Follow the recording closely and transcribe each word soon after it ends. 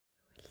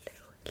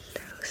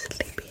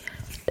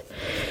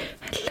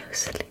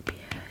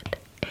sleepyhead.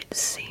 It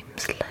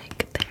seems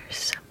like there's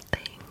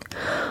something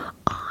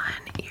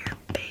on your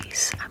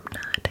face. I'm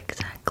not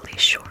exactly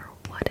sure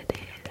what it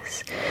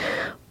is,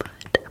 but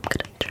I'm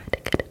gonna try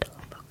to get it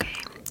off,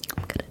 okay?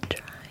 I'm gonna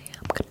try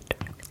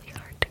really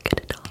hard to get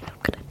it off. I'm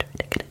gonna try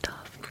to get it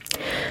off.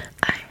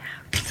 I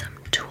have some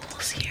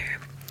tools here.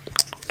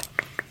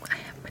 I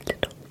have my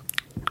little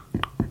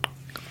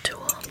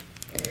tool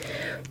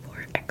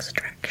for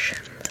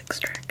extractions.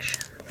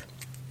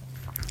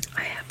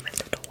 I have my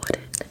little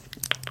wooden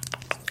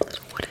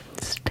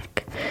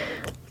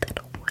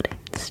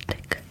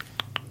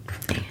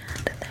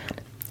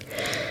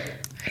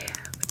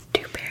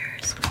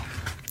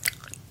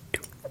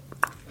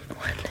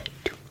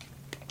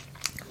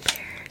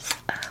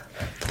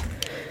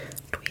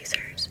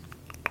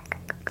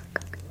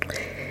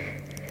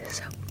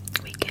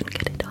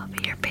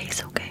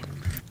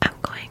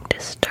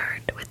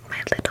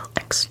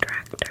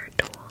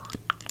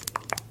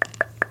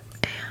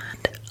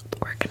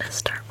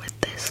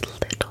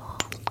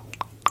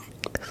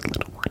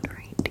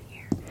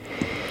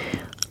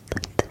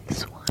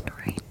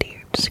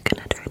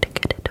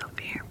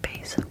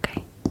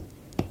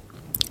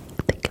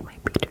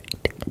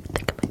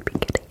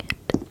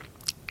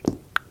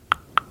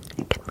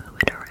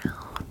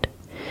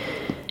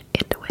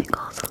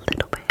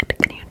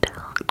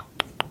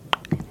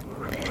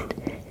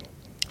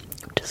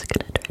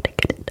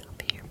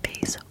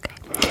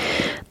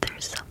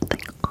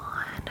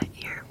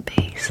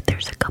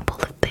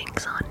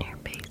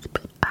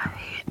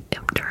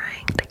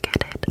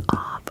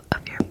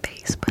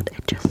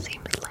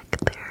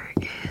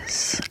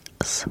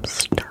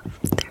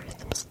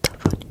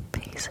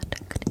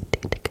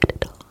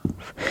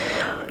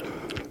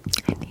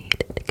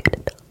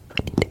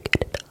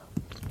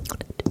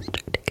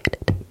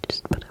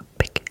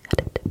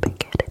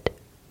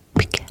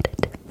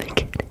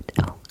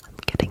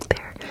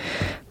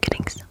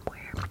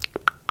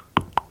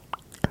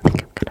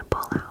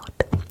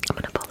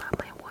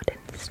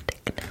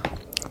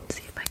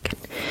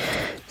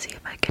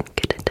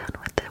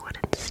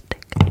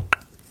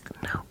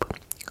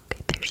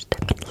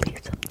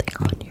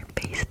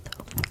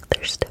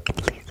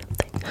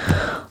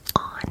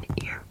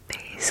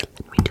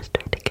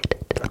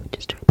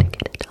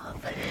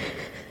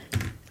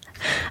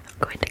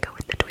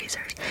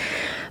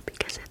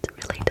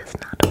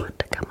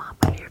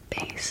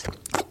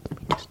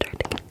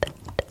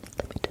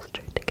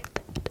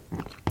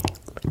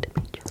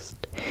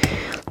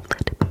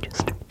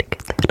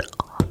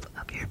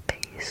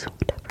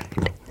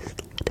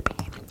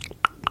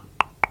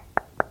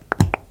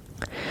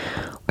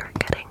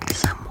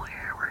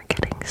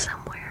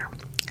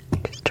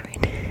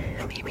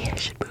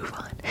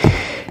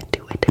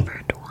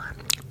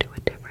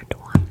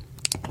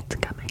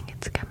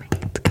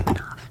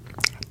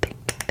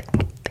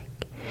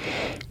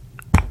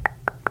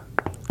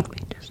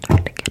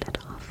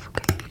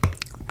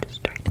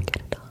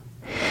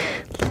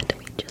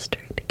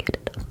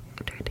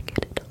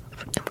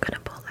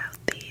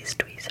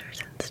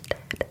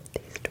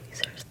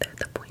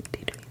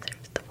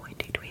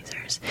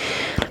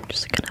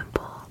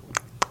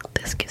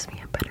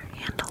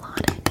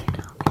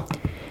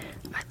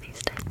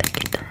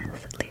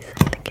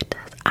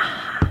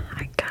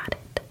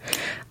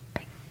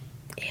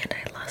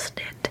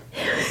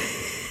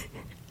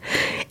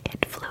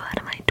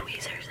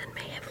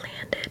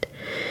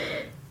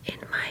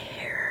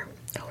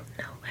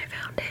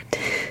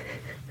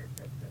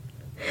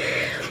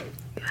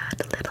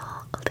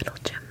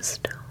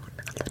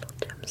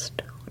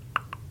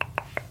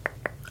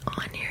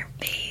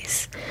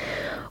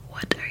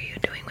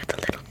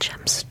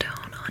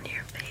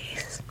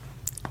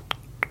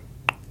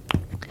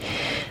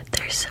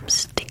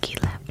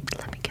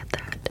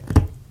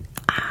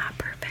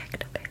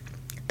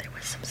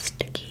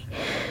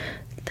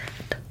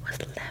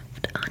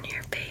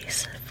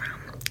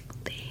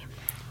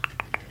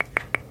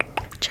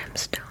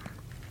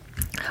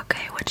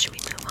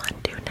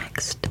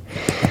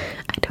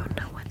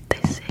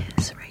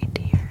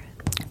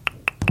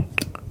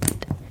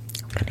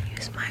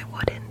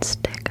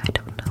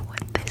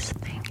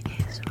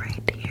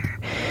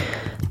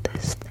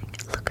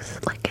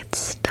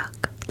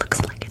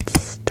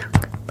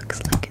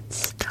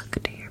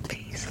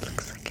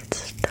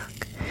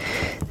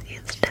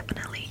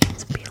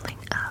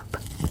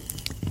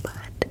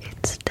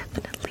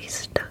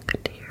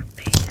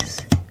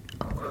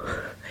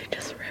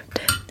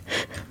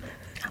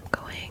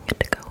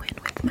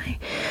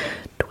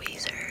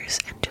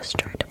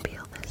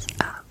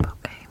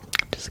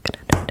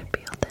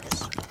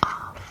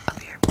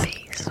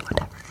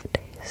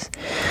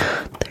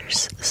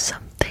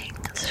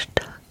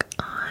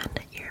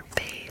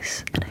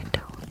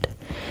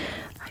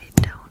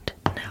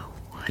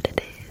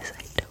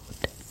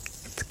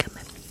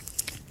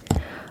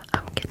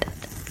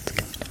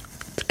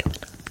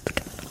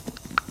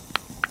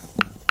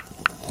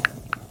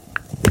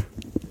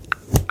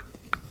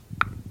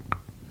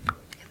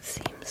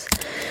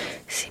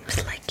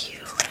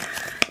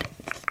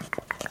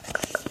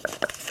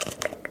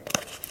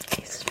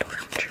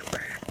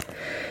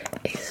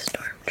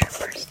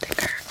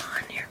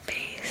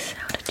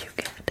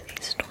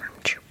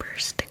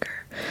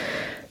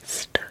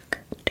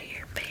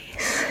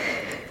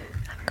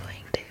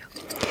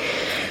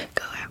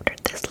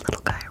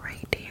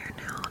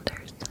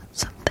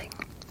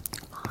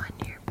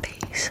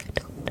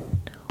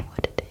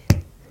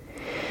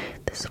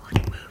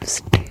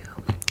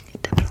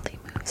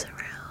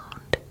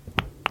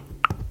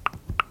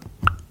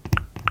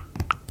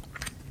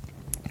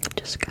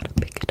just gotta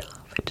pick it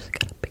off. I just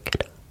gotta pick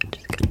it off. I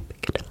just gotta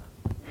pick it off.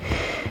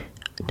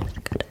 I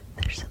just gotta,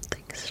 there's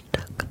something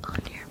stuck on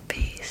your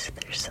face.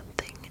 There's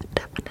something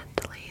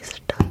definitely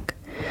stuck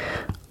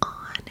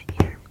on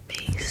your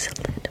face.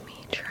 Let me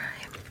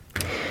try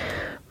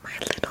my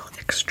little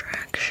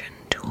extraction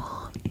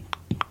tool.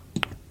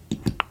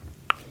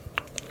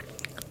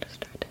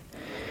 Just try to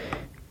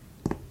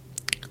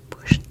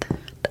push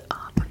that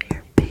off of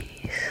your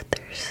face.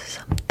 There's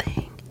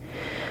something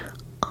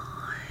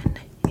on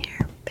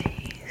your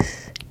face.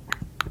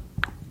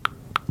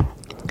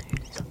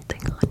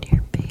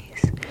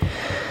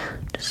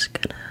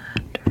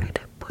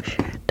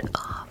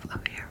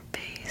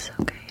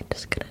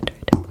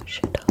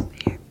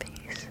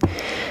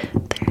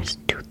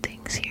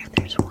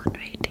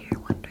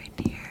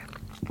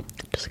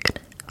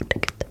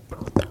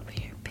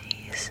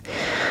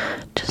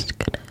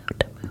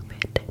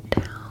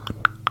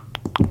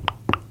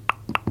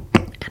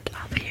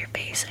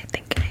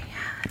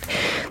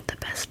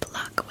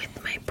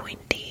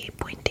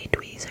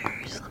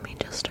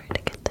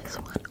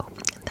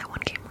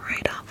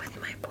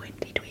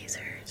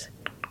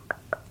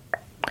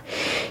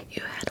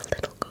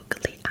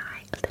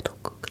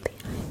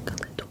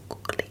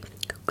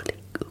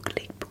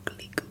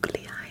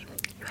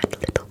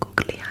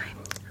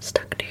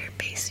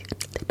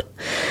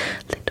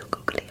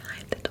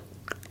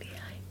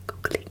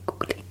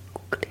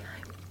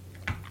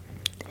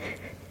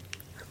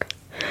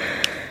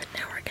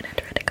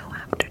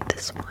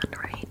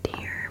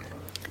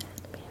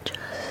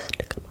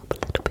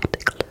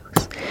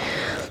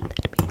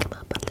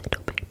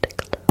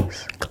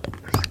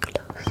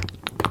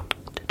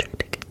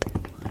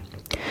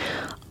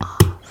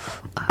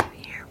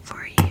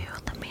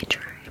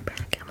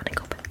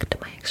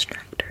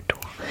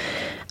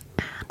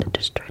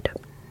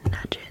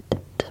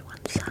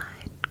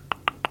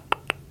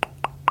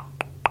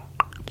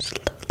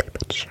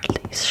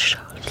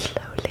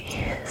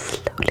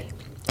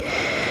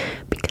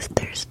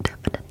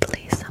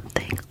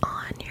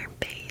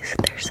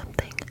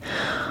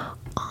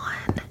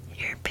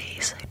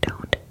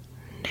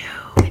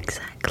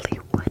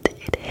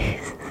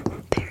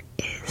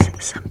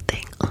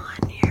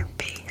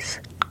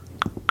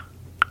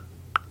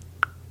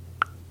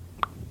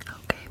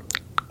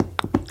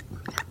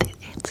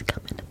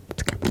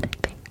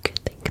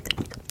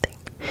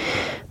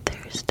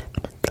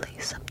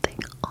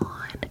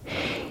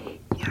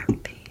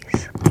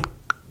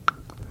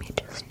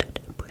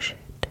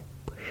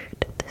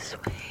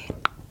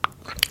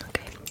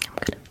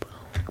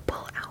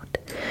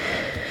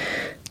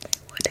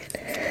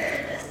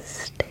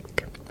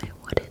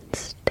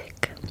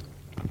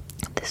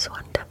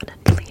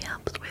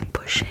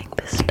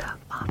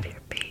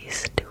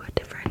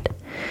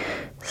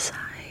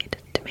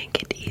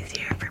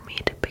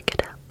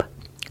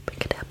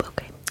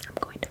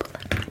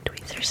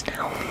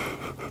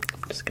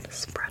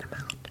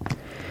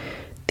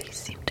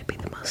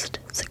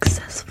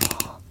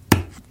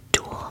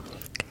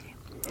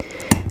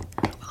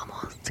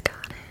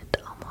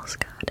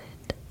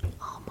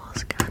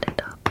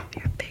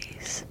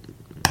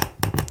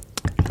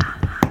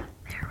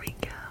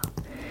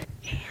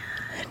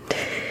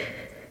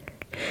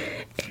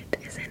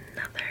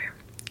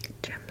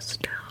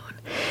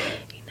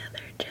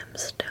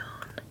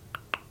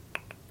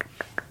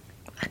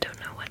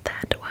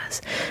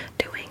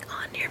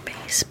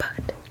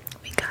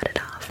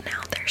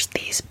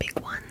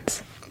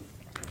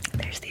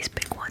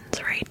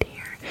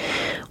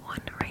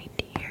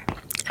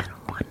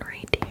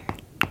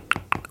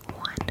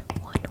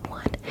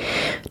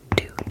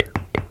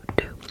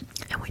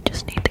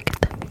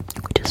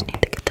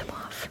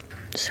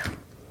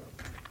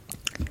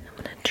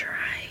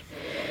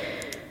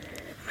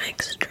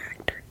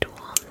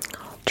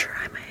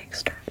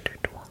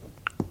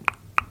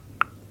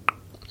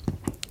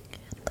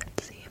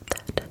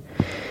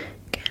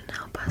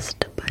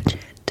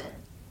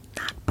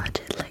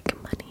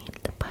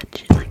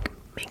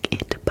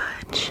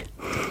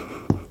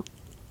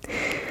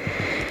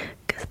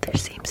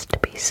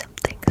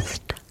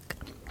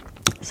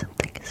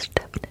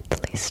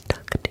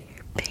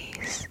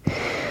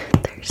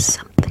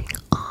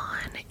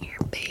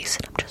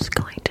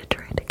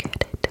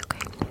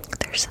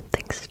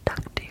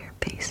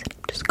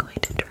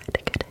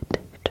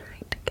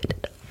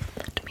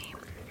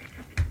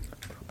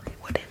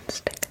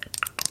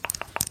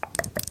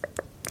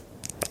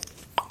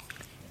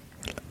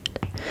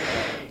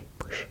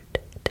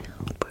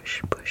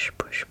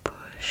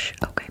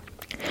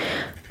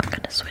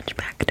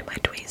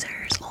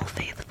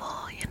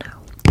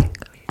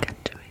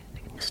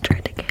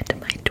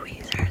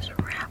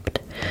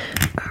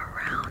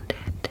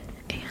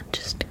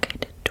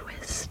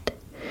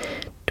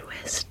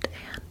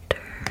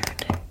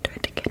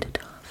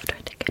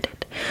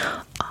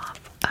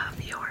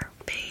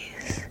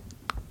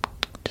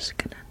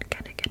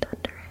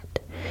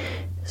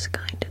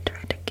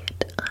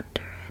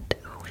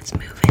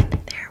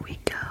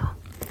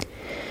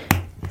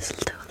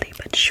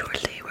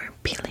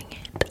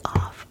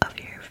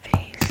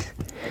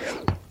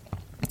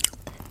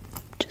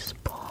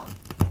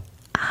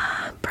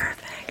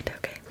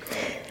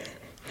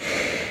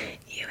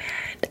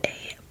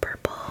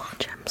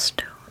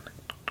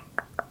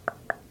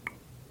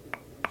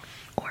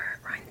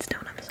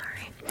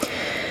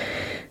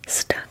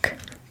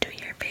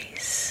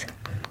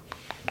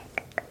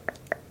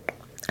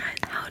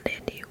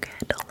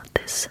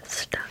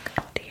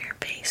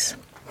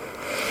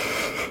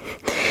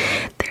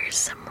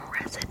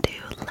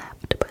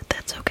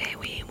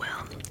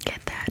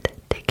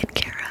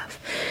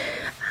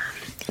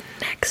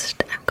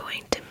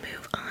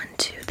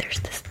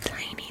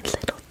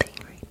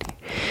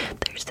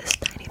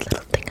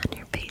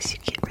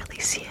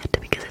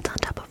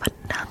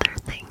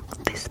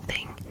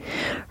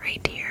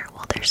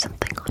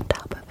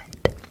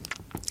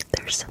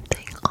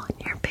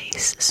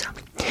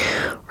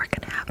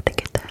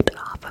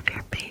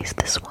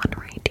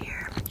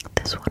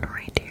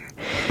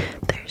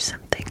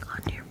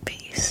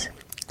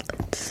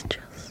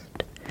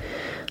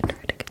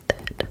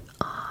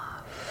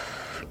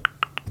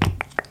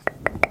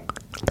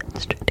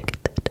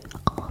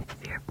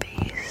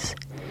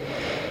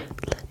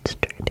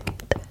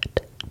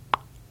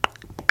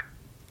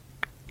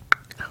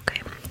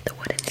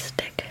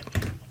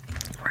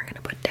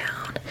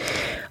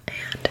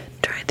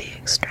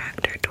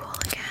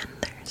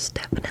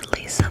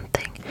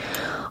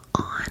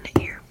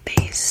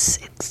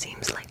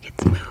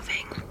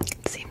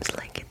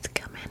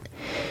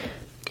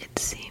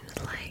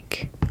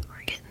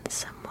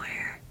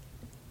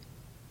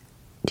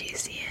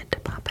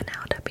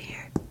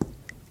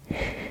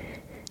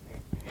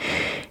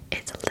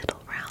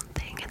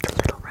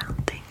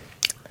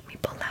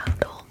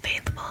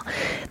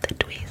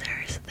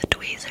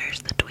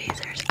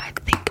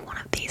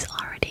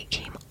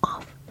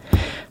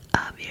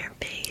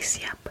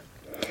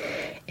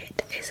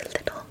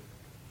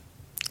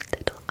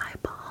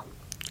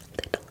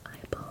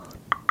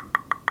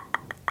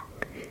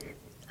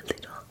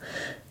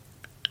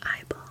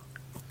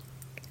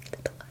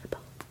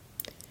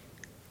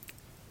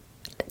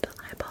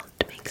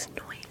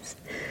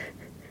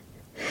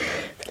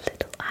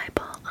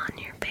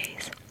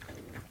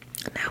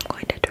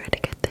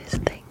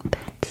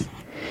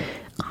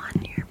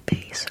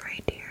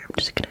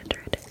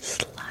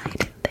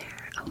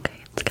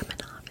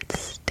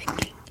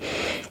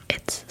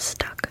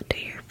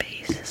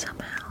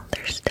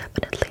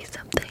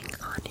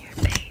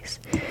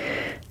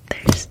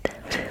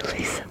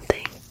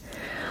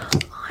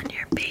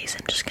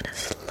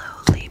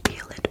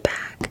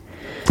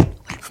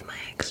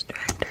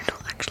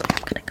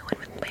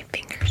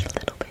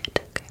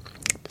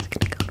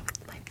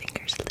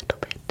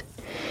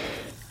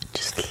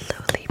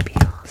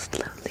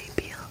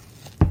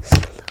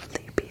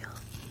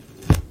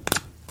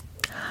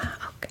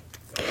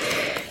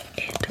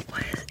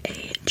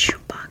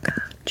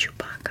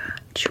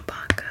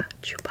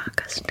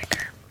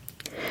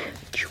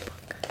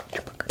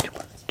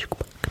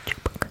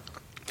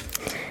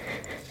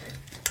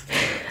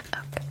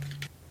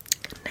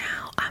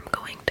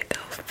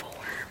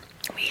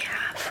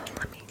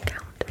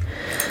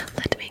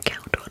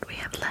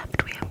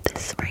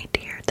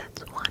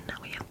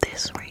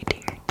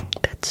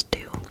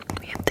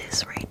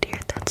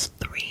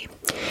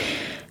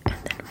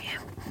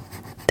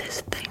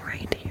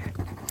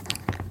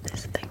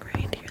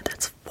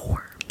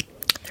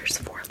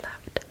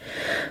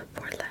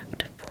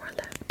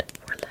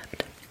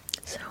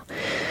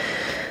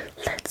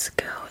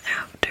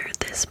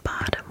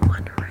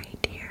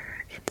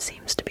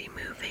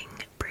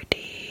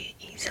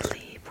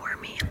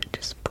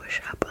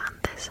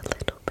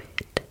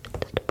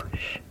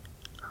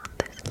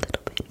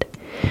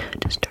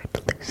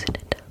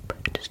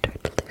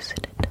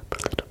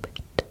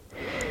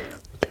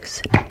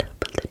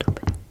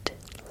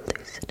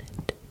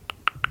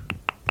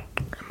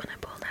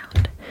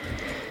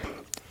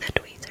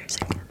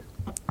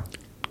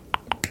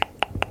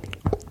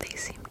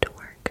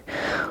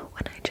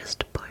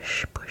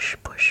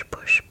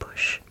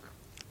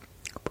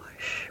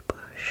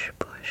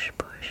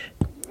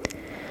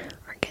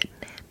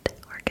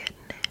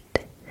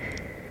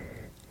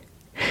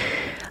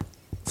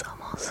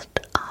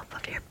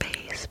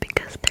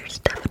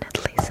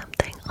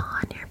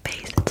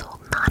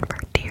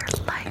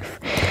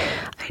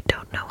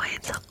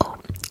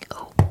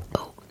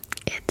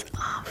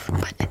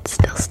 but it's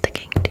still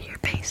sticking to your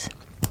face.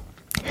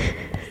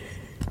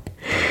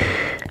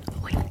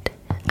 Wait,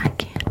 I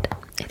can't.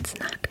 It's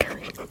not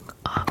coming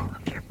off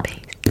of your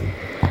face.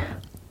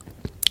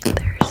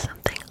 There's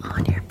something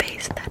on your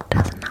face that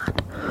does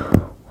not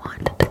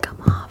want to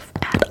come off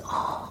at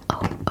all.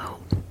 Oh,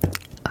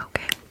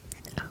 okay,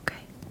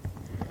 okay.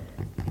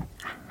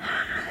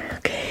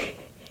 Okay.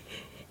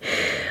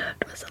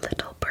 It was a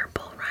little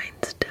purple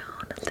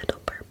rhinestone, a little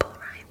purple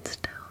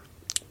rhinestone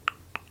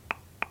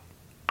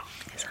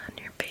is on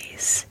your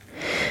face.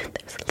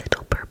 There's a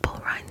little purple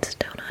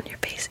rhinestone on your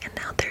face, and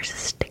now there's a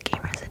sticky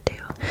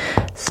residue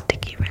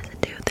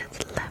that's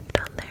left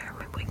on there.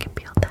 Maybe we can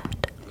peel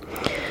that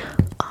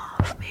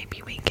off.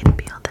 Maybe we can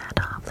peel that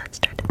off. Let's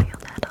try to peel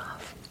that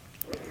off.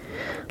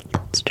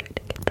 Let's try to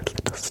get the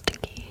little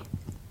sticky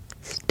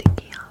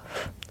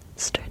off.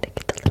 Let's try to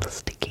get the little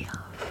sticky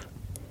off.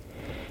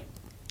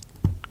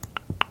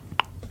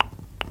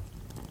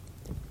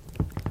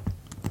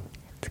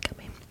 It's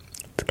coming.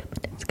 It's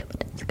coming. It's coming.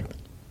 It's coming.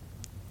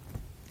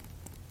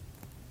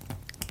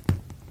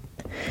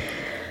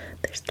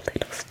 There's the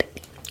little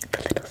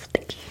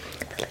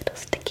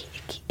sticky,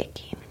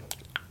 icky.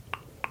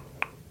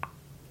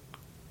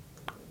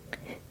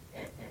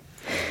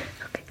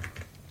 Okay.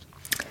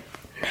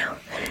 Now,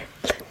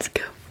 let's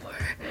go for...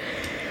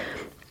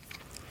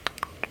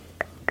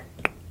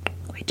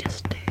 We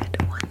just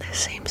did one the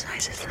same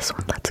size as this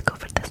one. Let's go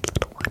for this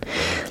little one.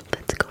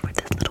 Let's go for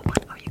this little one.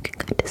 Oh, you can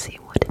kind of see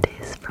what it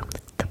is from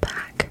the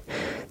back.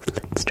 So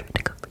let's try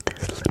to go for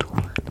this little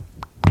one.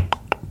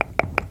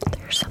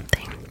 There's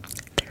something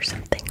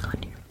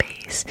on your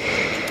face.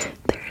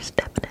 There's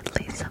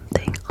definitely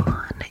something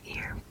on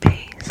your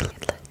face.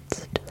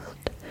 Let's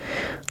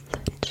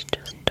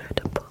just try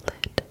to pull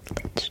it.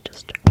 Let's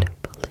just try to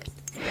pull it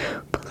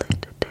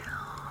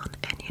down.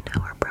 And you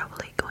know we're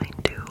probably going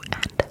to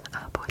end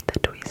up with the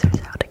tweezers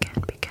out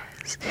again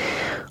because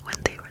when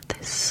they were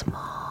this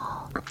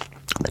small,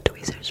 the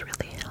tweezers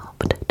really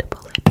helped to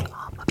pull it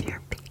off of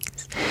your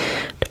face.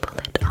 To pull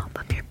it off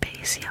of your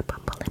face. Yep,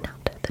 I'm pulling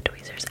out the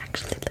tweezers.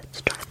 Actually,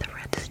 let's try the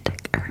red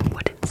stick, or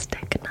wooden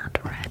stick, not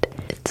red.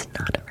 It's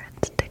not a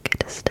red stick,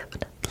 it is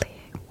definitely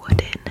a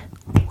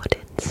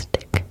wooden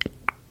stick.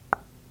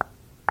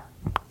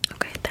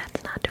 Okay,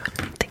 that's not doing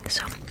anything,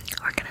 so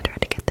we're gonna try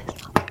to get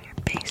this off of your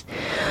face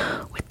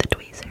with the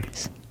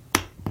tweezers.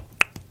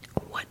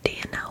 What do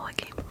you know? I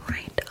came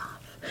right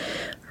off.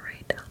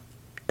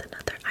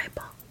 Another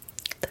eyeball.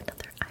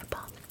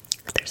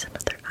 There's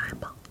another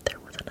eyeball. There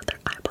was another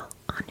eyeball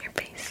on your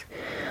face.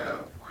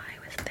 Why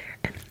was there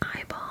an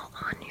eyeball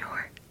on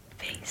your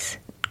face?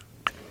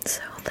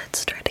 So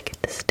let's try to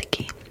get the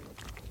sticky.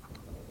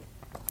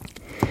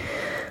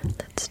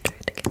 Let's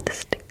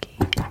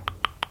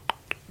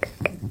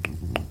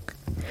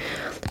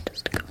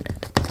just go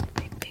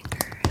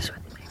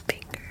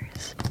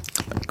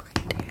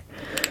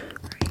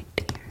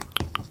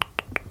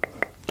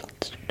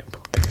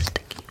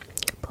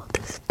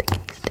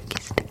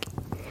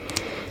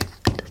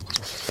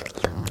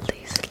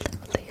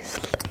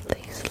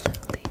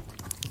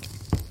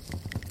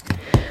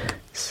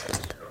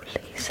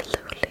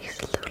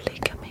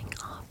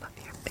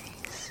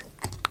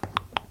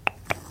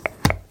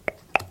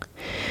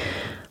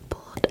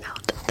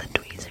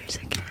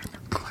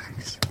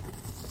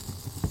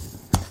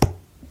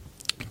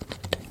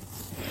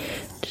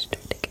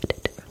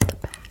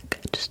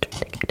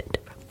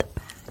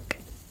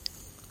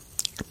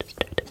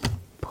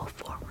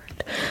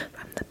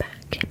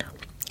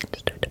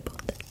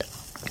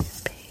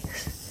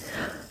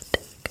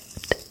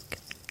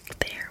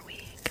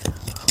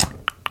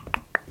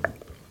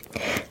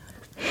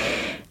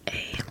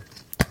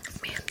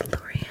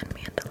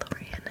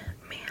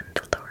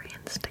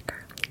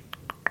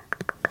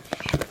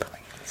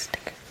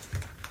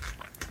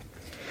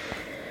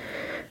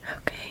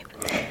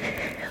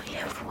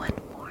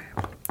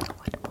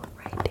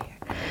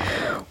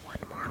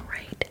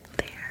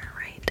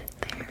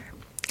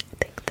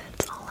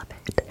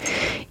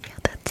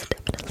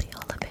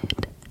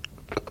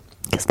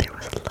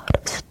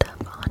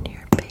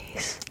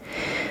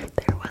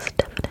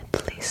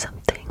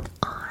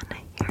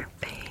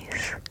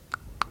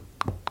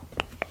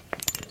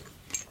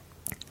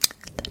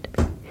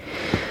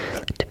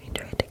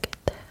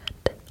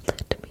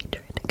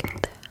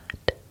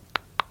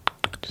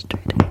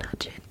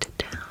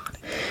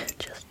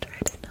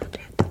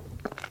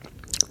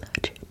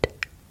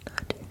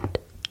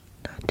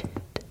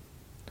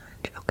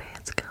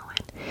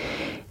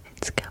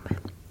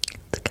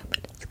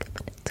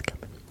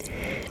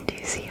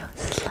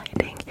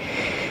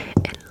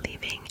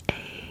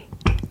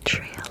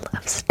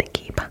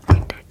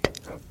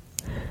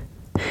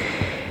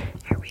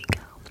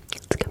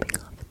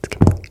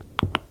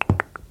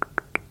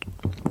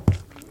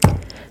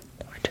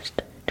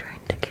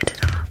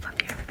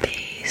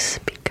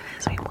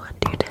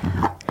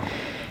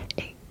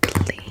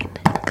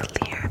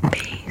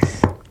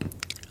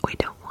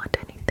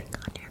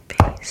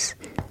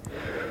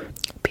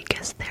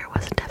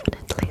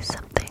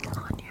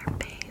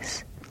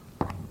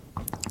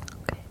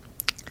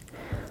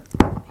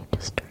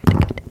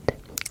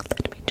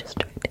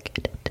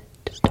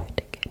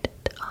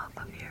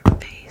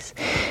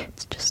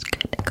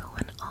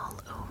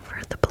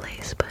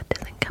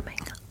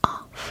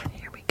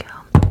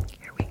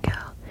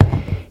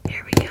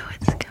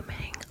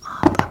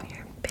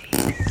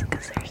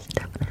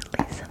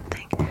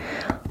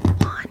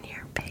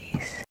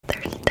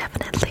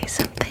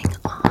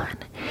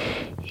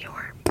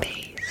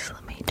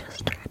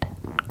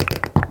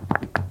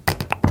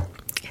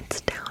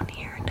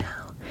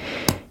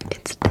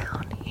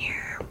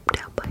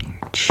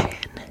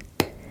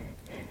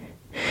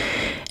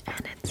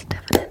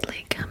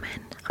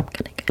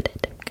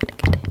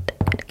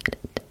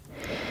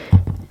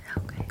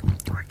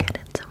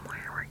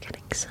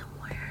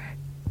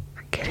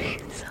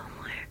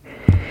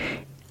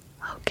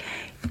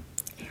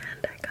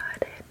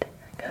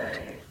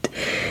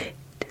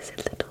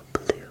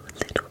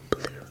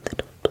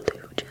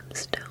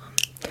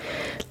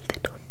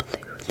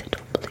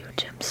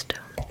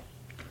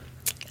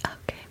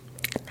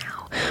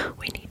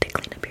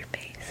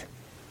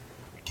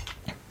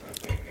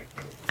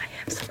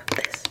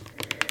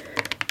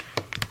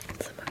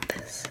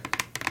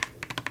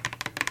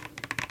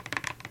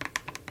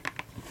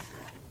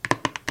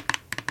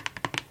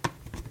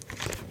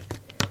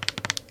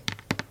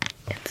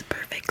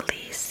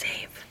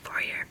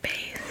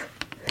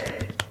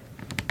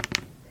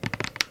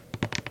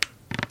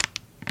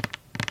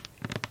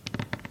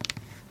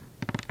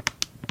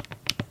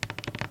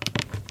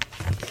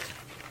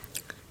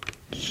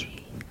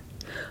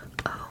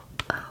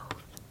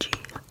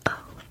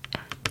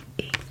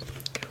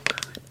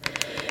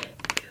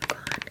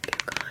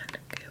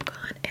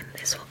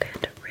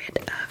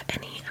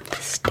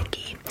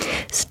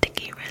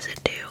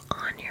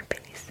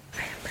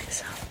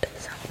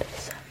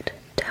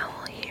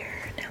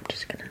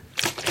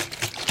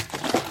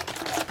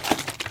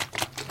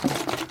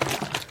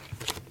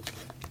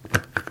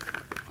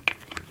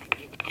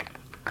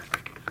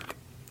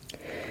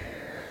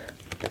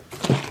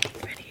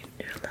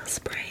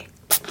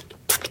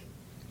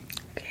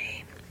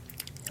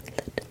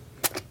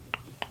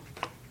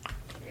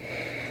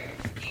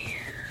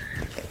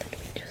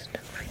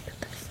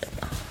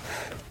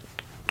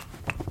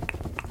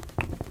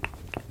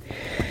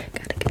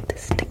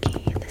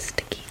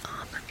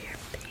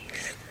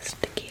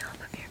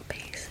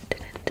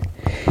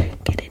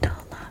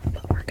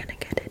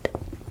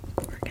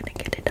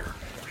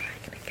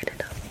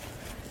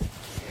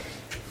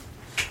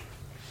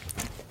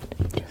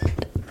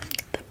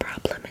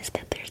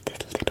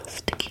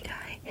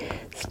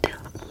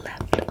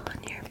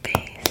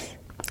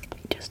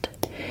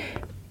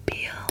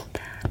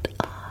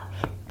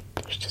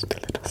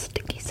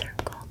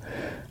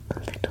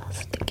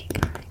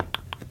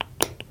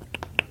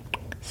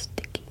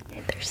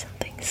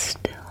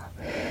still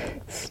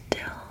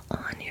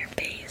on your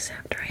face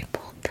after I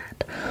pulled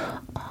that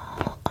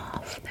all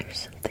off. There's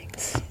something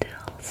still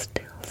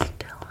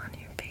on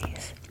your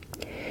face.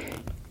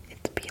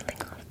 It's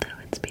peeling off though,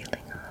 it's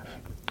peeling off.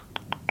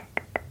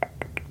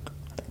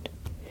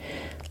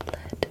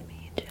 Let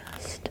me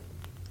just...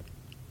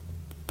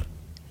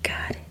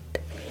 Got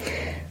it.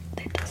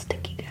 Little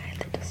sticky guy.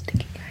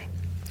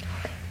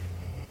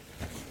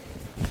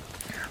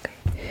 Okay.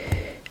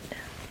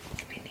 Now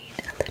we need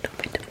a little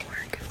bit more.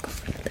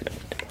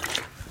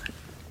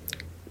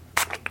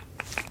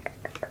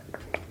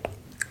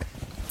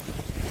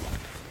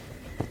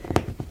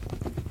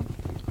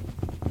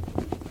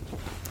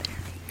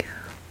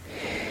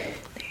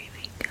 There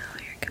we go.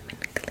 You're coming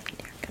clean.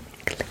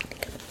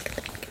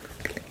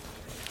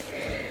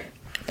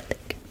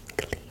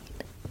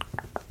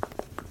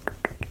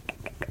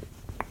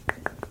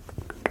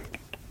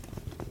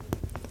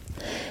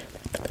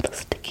 The little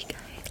sticky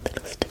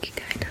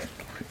guy doesn't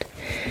want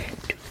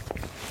to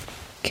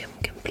come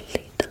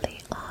completely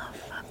off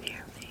of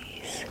your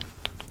face.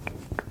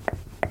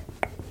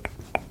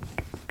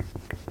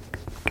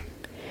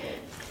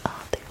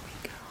 Oh,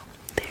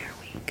 there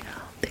we go.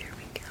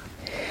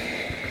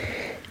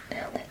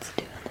 Now let's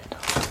do a little...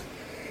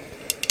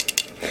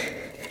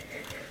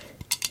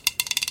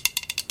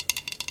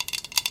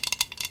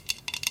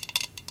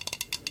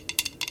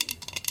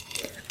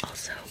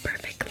 Also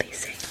perfectly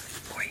safe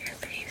for your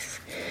face.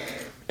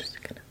 I'm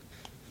just gonna...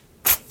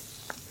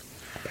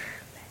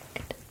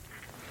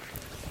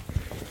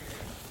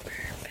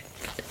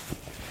 Perfect.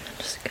 I'm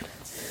just gonna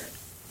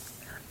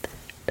have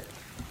that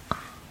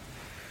off.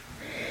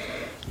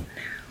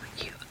 Now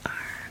you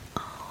are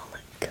all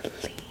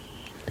clean.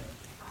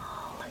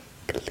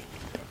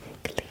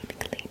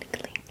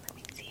 Let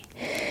me see.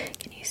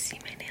 Can you see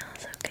my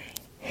nails okay?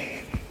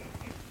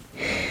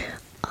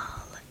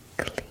 All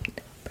clean.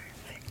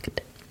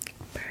 Perfect.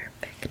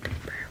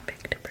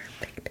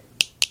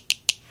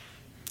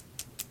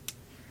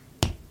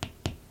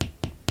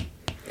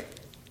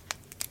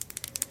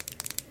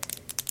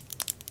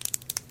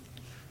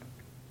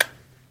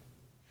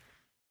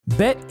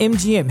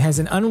 BetMGM has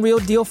an unreal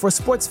deal for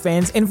sports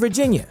fans in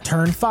Virginia.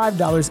 Turn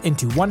 $5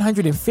 into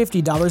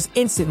 $150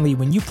 instantly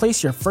when you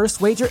place your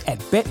first wager at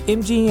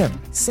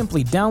BetMGM.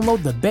 Simply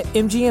download the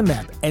BetMGM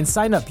app and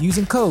sign up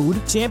using code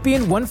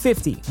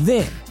Champion150.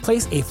 Then,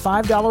 place a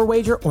 $5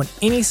 wager on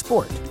any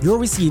sport. You'll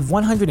receive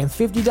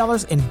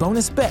 $150 in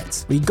bonus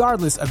bets,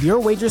 regardless of your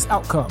wager's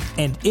outcome.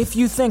 And if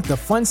you think the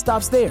fun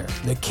stops there,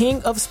 the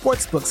King of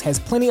Sportsbooks has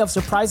plenty of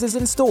surprises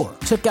in store.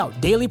 Check out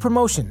daily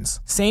promotions,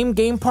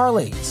 same-game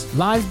parlays,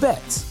 live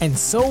bets, and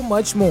so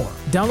much more.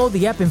 Download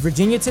the app in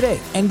Virginia today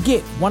and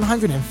get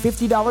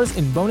 $150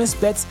 in bonus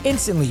bets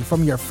instantly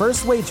from your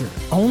first wager.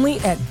 Only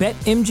at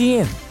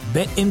BetMGM.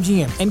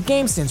 BetMGM and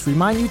GameSense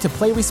remind you to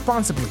play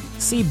responsibly.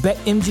 See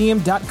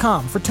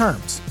BetMGM.com for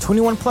terms.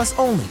 21 plus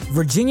only.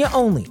 Virginia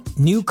only.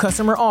 New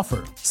customer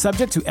offer.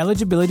 Subject to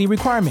eligibility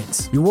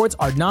requirements. Rewards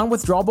are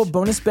non-withdrawable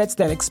bonus bets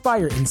that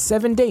expire in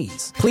 7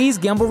 days. Please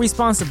gamble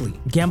responsibly.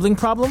 Gambling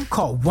problem?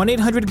 Call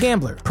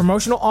 1-800-GAMBLER.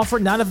 Promotional offer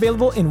not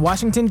available in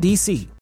Washington, D.C.